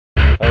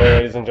Hello,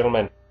 ladies and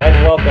gentlemen, and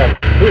welcome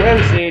to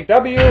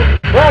MCW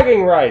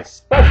Braggin Rights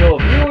Special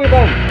View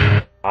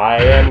event. I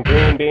am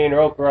Green Bean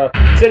Okra,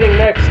 sitting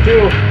next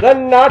to the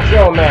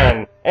Nacho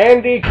Man,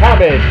 Andy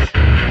Cabbage.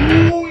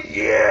 Ooh,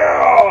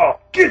 yeah!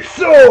 Get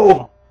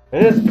some!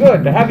 It is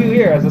good to have you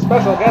here as a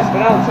special guest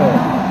announcer.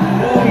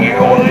 Oh,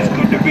 yeah, well, it's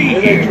good to be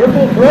It is here. a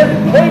triple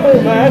threat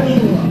table match,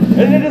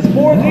 and it is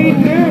for the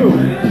new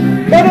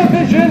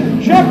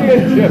Television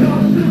Championship.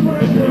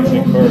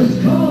 Introducing first,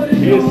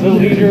 he is the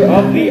leader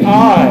of the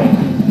Eye,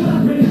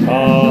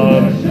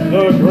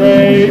 the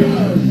Great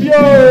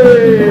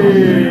Fury.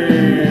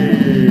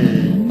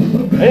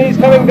 And he's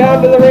coming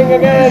down to the ring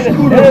again in a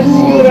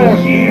scooter.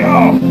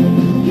 Yeah!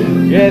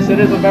 Yes, it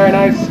is a very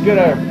nice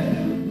scooter.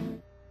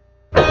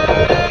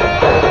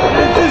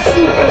 It's a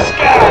Super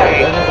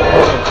Sky!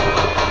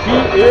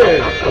 He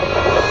is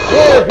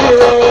your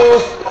hero,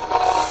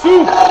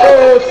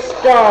 Super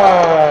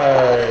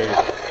Sky!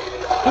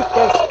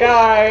 Super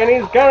Sky, and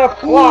he's gonna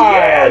fly!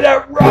 Yeah,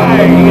 that's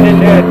right!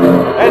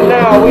 And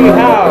now we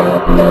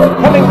have,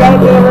 coming down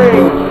to the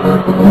ring,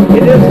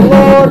 it is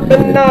Lord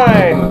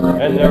Benign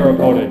and their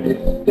opponent.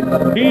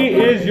 He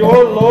is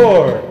your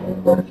Lord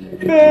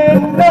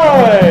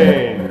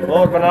Benign!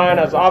 Lord Benign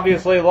has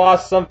obviously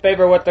lost some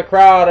favor with the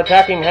crowd,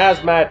 attacking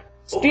Hazmat,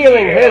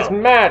 stealing his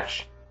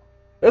match.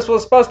 This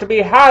was supposed to be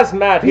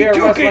Hazmat here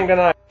wrestling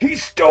tonight. He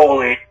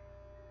stole it!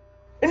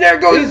 And there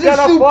goes the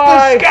Super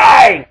fly.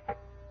 Sky!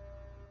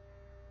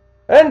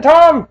 And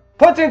Tom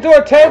puts him to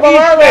a table He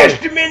early.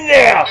 smashed him in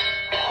there!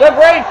 The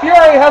Great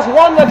Fury has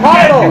won the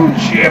title. New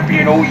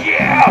champion, oh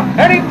yeah!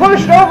 And he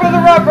pushed over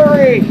the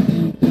referee.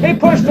 He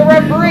pushed the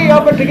referee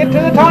over to get to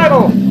the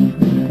title.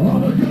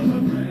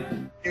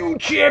 New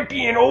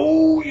champion,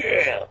 oh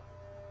yeah!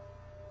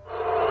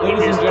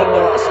 Ladies and the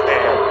gentlemen, boss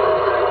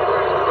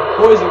man.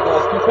 boys and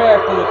girls, prepare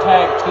for the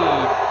tag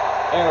team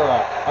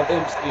era of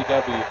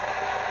MCW.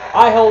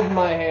 I hold in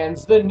my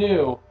hands the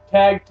new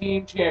tag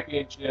team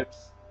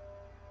championships.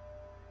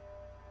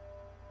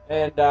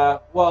 And,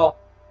 well,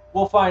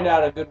 we'll find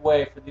out a good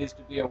way for these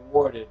to be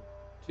awarded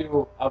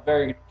to a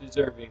very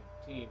deserving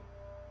team.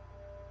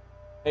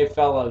 Hey,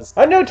 fellas.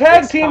 A new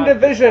tag team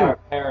division.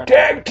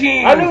 Tag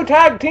team! A new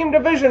tag team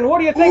division. What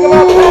do you think Ooh,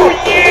 about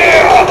that?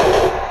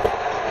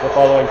 yeah! The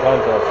following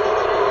contest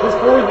is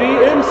for the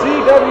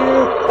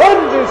MCW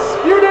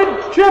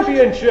Undisputed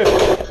Championship.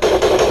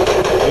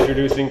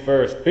 Introducing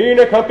first, being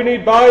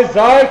accompanied by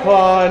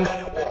Zyklon,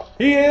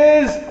 he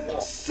is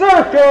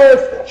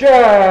Circus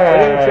Jack.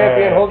 A new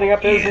champion holding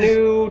up his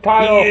new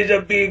title. He is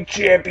a big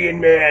champion,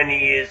 man.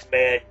 He is,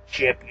 man,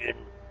 champion.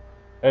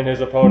 And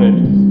his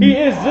opponent, he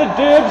is the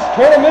Dibs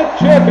Tournament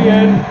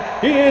Champion.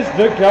 He is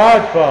the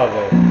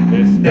Godfather.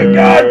 The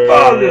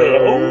Godfather.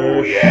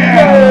 Oh,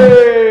 yeah.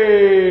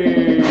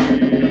 Shade.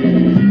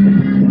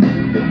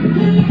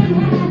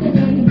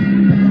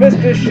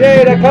 Mr.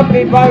 Shade,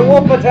 accompanied by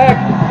Wolf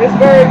Attack, his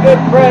very good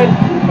friend,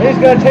 and he's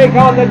going to take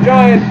on the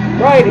Giant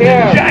right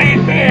here. The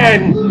Giant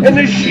Man and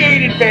the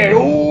Shaded Man.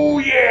 Oh,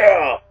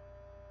 yeah.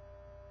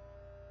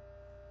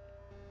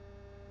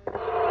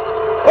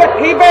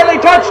 But he barely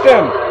touched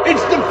him.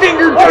 It's the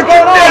finger What's touching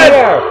going on that.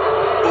 here?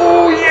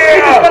 Oh, He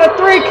yeah. just got a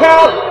 3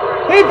 count.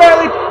 He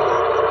barely...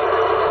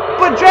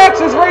 But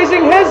Jax is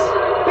raising his...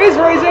 He's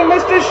raising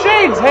Mr.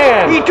 Shade's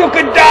hand. He took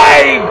a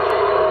dive.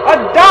 A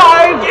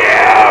dive?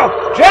 Yeah.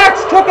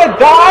 Jax took a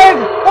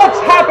dive? What's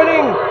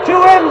happening to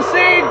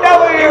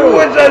MCW? It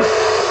was a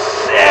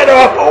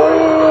setup.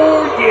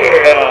 Oh,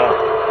 yeah.